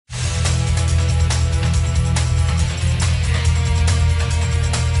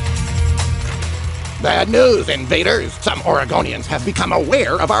Bad news, Invaders. Some Oregonians have become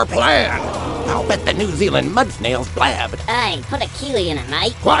aware of our plan. I'll bet the New Zealand mud snails blabbed. Hey, put a keely in it,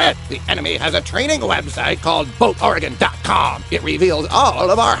 mate. Quiet! The enemy has a training website called Boatoregon.com. It reveals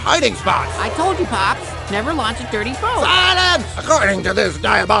all of our hiding spots. I told you, Pops. Never launch a dirty boat. Silence! According to this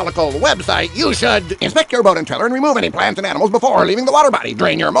diabolical website, you should inspect your boat and trailer and remove any plants and animals before leaving the water body.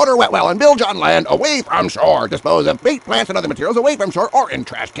 Drain your motor wet well and bilge on land away from shore. Dispose of bait, plants, and other materials away from shore or in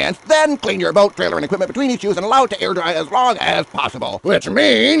trash cans. Then clean your boat, trailer, and equipment between each use and allow it to air dry as long as possible. Which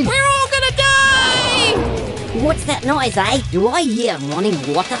means... We're all gonna die! What's that noise, eh? Do I hear running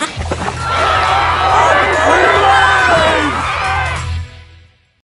water?